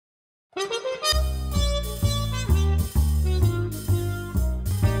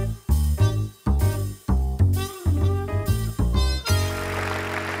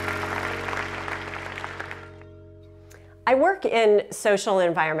I work in social and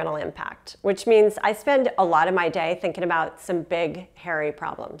environmental impact, which means I spend a lot of my day thinking about some big, hairy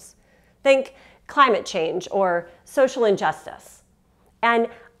problems. Think climate change or social injustice. And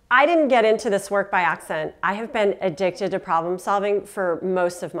I didn't get into this work by accident. I have been addicted to problem solving for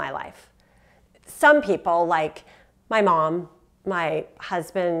most of my life. Some people, like my mom, my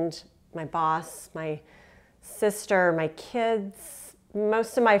husband, my boss, my sister, my kids,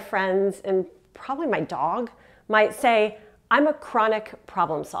 most of my friends, and probably my dog, might say, I'm a chronic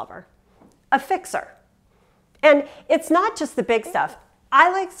problem solver, a fixer. And it's not just the big stuff. I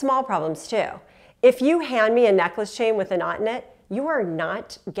like small problems too. If you hand me a necklace chain with a knot in it, you are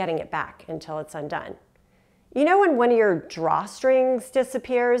not getting it back until it's undone. You know when one of your drawstrings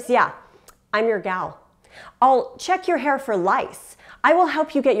disappears? Yeah, I'm your gal. I'll check your hair for lice. I will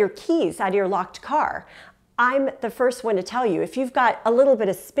help you get your keys out of your locked car. I'm the first one to tell you if you've got a little bit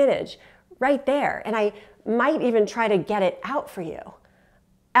of spinach right there, and I might even try to get it out for you.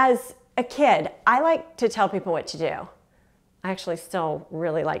 As a kid, I like to tell people what to do. I actually still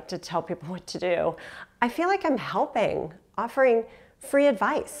really like to tell people what to do. I feel like I'm helping, offering free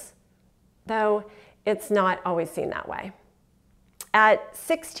advice, though it's not always seen that way. At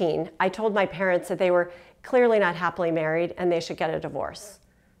 16, I told my parents that they were clearly not happily married and they should get a divorce.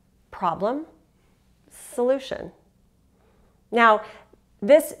 Problem? Solution. Now,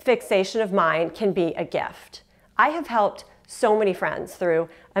 this fixation of mine can be a gift. I have helped so many friends through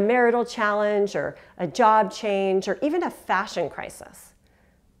a marital challenge or a job change or even a fashion crisis.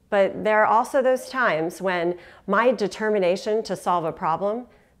 But there are also those times when my determination to solve a problem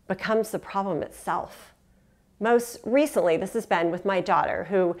becomes the problem itself. Most recently, this has been with my daughter,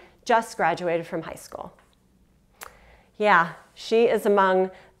 who just graduated from high school. Yeah, she is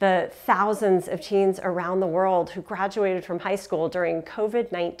among the thousands of teens around the world who graduated from high school during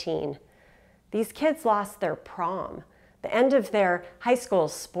COVID-19. These kids lost their prom, the end of their high school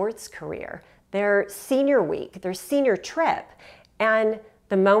sports career, their senior week, their senior trip, and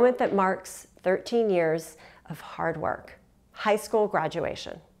the moment that marks 13 years of hard work, high school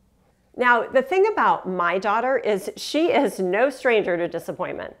graduation. Now, the thing about my daughter is she is no stranger to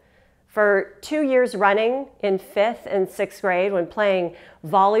disappointment. For 2 years running in 5th and 6th grade when playing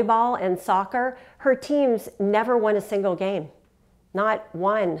volleyball and soccer, her teams never won a single game. Not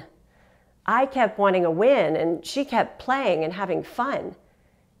one. I kept wanting a win and she kept playing and having fun.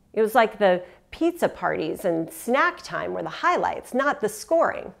 It was like the pizza parties and snack time were the highlights, not the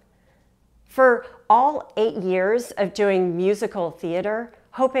scoring. For all 8 years of doing musical theater,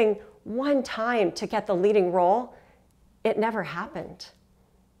 hoping one time to get the leading role, it never happened.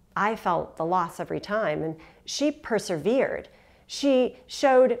 I felt the loss every time, and she persevered. She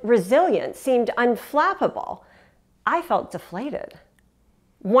showed resilience, seemed unflappable. I felt deflated.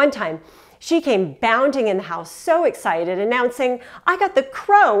 One time, she came bounding in the house, so excited, announcing, I got the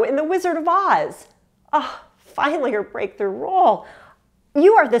crow in The Wizard of Oz. Oh, finally her breakthrough role.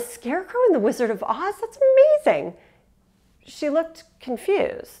 You are the Scarecrow in The Wizard of Oz? That's amazing. She looked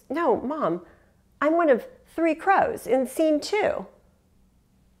confused. No, Mom, I'm one of 3 crows in scene 2.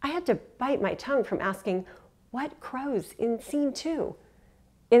 I had to bite my tongue from asking, what crows in scene 2?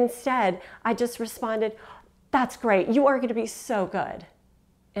 Instead, I just responded, that's great, you are going to be so good.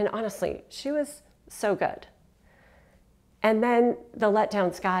 And honestly, she was so good. And then the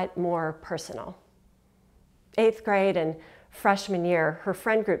letdowns got more personal. 8th grade and freshman year, her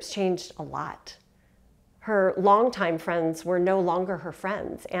friend groups changed a lot. Her longtime friends were no longer her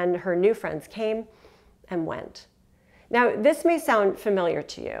friends, and her new friends came and went. Now, this may sound familiar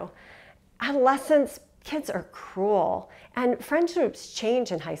to you. Adolescents, kids are cruel, and friendships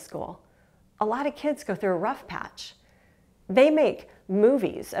change in high school. A lot of kids go through a rough patch. They make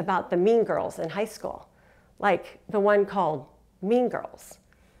movies about the mean girls in high school, like the one called Mean Girls.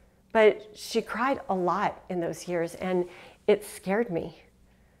 But she cried a lot in those years, and it scared me.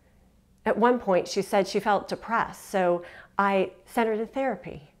 At one point, she said she felt depressed, so I sent her to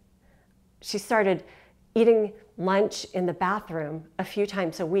therapy. She started eating lunch in the bathroom a few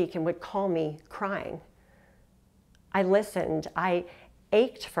times a week and would call me crying. I listened. I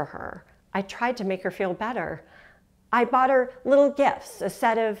ached for her. I tried to make her feel better. I bought her little gifts, a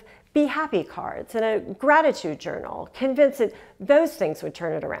set of Be Happy cards and a gratitude journal, convinced that those things would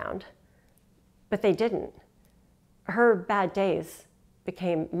turn it around. But they didn't. Her bad days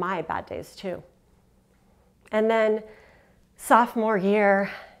became my bad days too. And then sophomore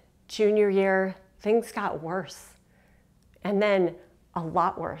year, junior year, things got worse. And then a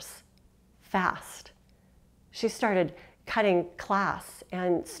lot worse fast. She started cutting class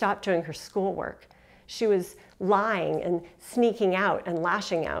and stopped doing her schoolwork. She was lying and sneaking out and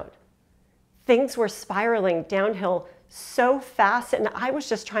lashing out. Things were spiraling downhill so fast, and I was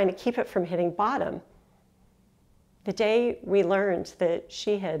just trying to keep it from hitting bottom. The day we learned that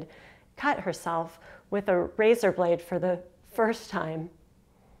she had cut herself with a razor blade for the first time,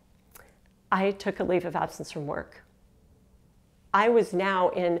 I took a leave of absence from work. I was now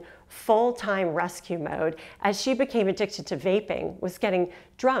in full-time rescue mode as she became addicted to vaping, was getting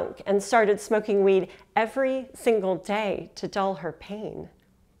drunk, and started smoking weed every single day to dull her pain.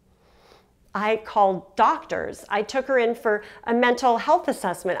 I called doctors. I took her in for a mental health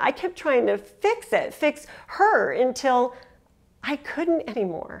assessment. I kept trying to fix her until I couldn't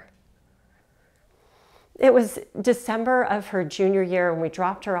anymore. It was December of her junior year and we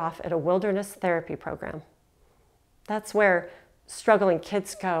dropped her off at a wilderness therapy program. That's where struggling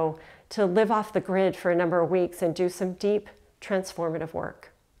kids go to live off the grid for a number of weeks and do some deep, transformative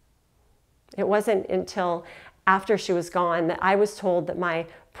work. It wasn't until after she was gone that I was told that my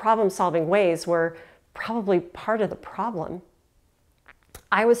problem-solving ways were probably part of the problem.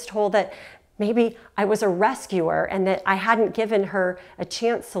 I was told that maybe I was a rescuer and that I hadn't given her a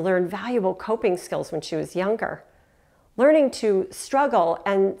chance to learn valuable coping skills when she was younger. Learning to struggle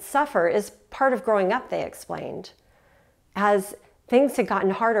and suffer is part of growing up, they explained. As things had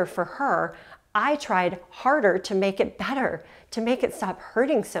gotten harder for her, I tried harder to make it better, to make it stop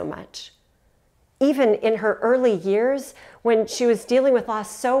hurting so much. Even in her early years, when she was dealing with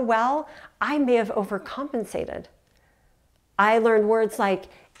loss so well, I may have overcompensated. I learned words like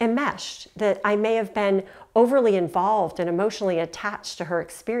enmeshed, that I may have been overly involved and emotionally attached to her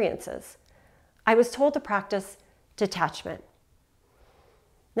experiences. I was told to practice detachment.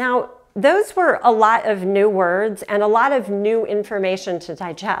 Now, those were a lot of new words and a lot of new information to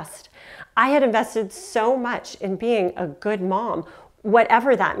digest. I had invested so much in being a good mom,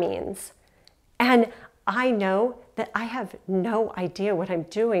 whatever that means. And I know that I have no idea what I'm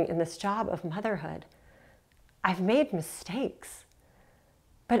doing in this job of motherhood. I've made mistakes.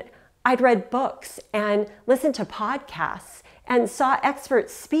 But I'd read books and listened to podcasts and saw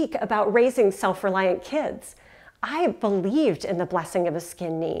experts speak about raising self-reliant kids. I believed in the blessing of a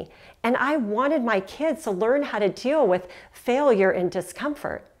skinned knee, and I wanted my kids to learn how to deal with failure and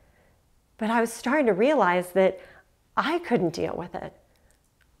discomfort. But I was starting to realize that I couldn't deal with it.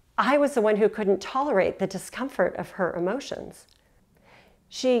 I was the one who couldn't tolerate the discomfort of her emotions.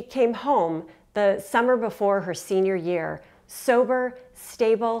 She came home the summer before her senior year, sober,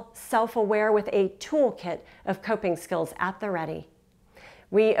 stable, self-aware, with a toolkit of coping skills at the ready.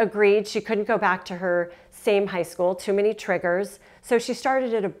 We agreed she couldn't go back to her same high school, too many triggers, so she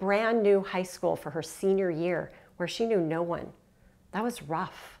started at a brand new high school for her senior year where she knew no one. That was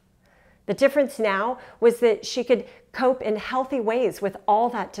rough. The difference now was that she could cope in healthy ways with all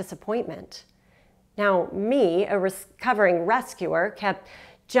that disappointment. Now, me, a recovering rescuer, kept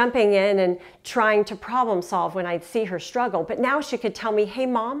jumping in and trying to problem solve when I'd see her struggle, but now she could tell me, "Hey,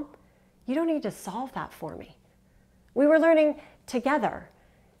 Mom, you don't need to solve that for me." We were learning together.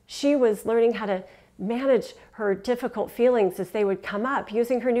 She was learning how to manage her difficult feelings as they would come up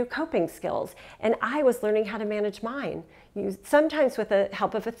using her new coping skills, and I was learning how to manage mine, sometimes with the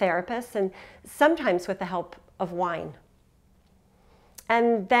help of a therapist and sometimes with the help of wine.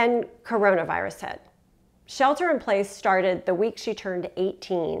 And then coronavirus hit. Shelter in place started the week she turned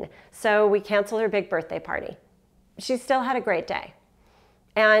 18, so we canceled her big birthday party. She still had a great day.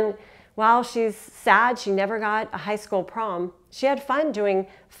 And while she's sad she never got a high school prom, she had fun doing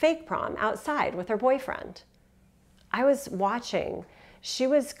fake prom outside with her boyfriend. I was watching. She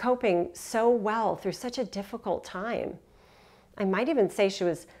was coping so well through such a difficult time. I might even say she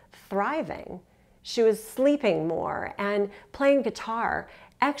was thriving. She was sleeping more and playing guitar,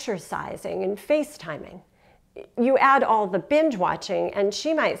 exercising and FaceTiming. You add all the binge watching and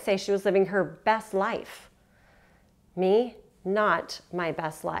she might say she was living her best life. Me, not my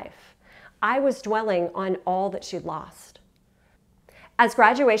best life. I was dwelling on all that she'd lost. As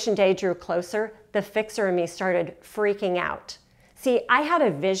graduation day drew closer, the fixer in me started freaking out. See, I had a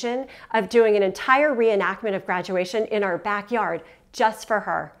vision of doing an entire reenactment of graduation in our backyard just for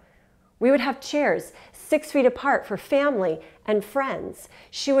her. We would have chairs 6 feet apart for family and friends.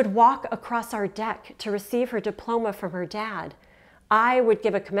 She would walk across our deck to receive her diploma from her dad. I would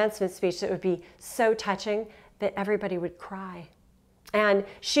give a commencement speech that would be so touching that everybody would cry. And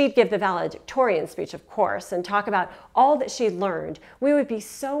she'd give the valedictorian speech, of course, and talk about all that she'd learned. We would be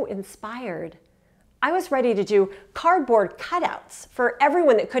so inspired. I was ready to do cardboard cutouts for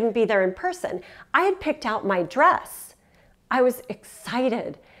everyone that couldn't be there in person. I had picked out my dress. I was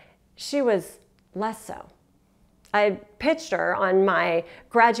excited. she was less so. I pitched her on my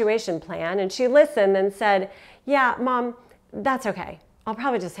graduation plan, and she listened and said, "Yeah, Mom, that's okay. I'll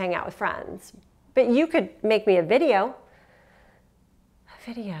probably just hang out with friends. But you could make me a video." A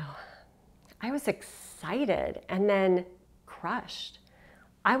video. I was excited and then crushed.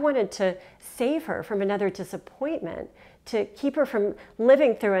 I wanted to save her from another disappointment, to keep her from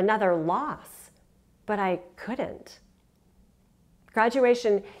living through another loss, but I couldn't.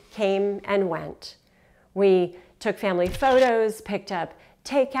 Graduation came and went. We took family photos, picked up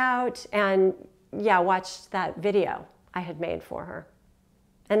takeout, and watched that video I had made for her.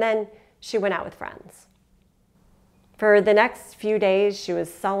 And then she went out with friends. For the next few days, she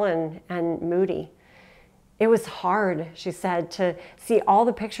was sullen and moody. It was hard, she said, to see all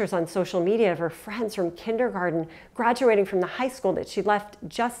the pictures on social media of her friends from kindergarten graduating from the high school that she left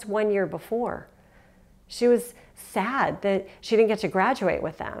just 1 year before. She was sad that she didn't get to graduate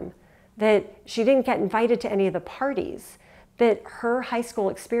with them, that she didn't get invited to any of the parties, that her high school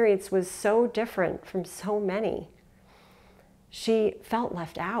experience was so different from so many. She felt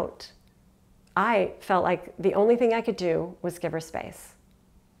left out. I felt like the only thing I could do was give her space.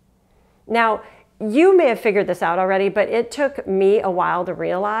 Now, you may have figured this out already, but it took me a while to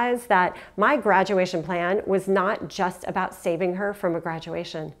realize that my graduation plan was not just about saving her from a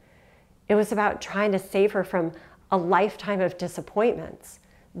graduation. It was about trying to save her from a lifetime of disappointments,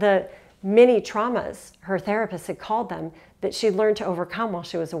 the mini traumas, her therapist had called them, that she'd learned to overcome while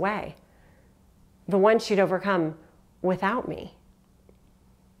she was away, the ones she'd overcome without me.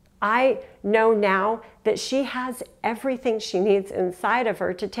 I know now that she has everything she needs inside of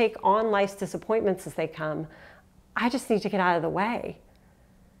her to take on life's disappointments as they come. I just need to get out of the way.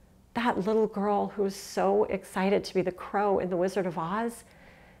 That little girl who was so excited to be the crow in The Wizard of Oz,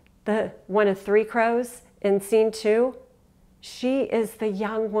 the one of 3 crows in scene 2, she is the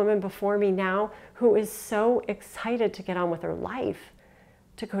young woman before me now who is so excited to get on with her life,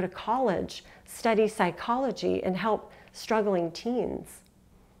 to go to college, study psychology, and help struggling teens.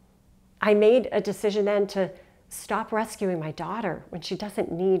 I made a decision then to stop rescuing my daughter when she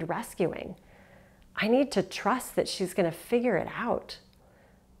doesn't need rescuing. I need to trust that she's going to figure it out.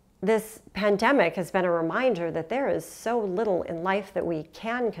 This pandemic has been a reminder that there is so little in life that we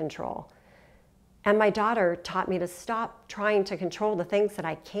can control. And my daughter taught me to stop trying to control the things that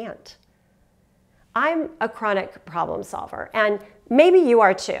I can't. I'm a chronic problem solver, and maybe you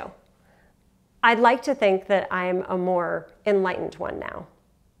are too. I'd like to think that I'm a more enlightened one now.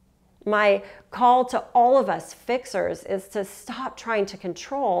 My call to all of us fixers is to stop trying to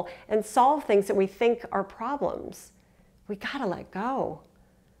control and solve things that we think are problems. We gotta let go.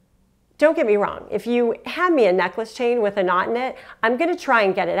 Don't get me wrong, if you hand me a necklace chain with a knot in it, I'm gonna try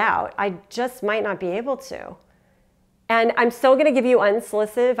and get it out. I just might not be able to. And I'm still gonna give you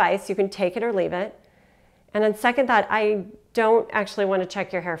unsolicited advice. You can take it or leave it. And on second thought, I don't actually wanna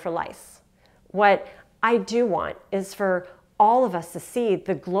check your hair for lice. What I do want is for all of us to see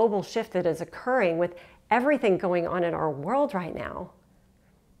the global shift that is occurring with everything going on in our world right now.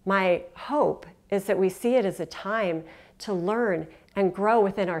 My hope is that we see it as a time to learn and grow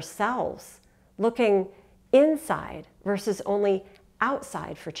within ourselves, looking inside versus only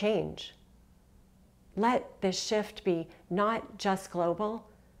outside for change. Let this shift be not just global,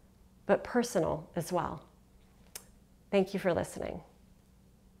 but personal as well. Thank you for listening.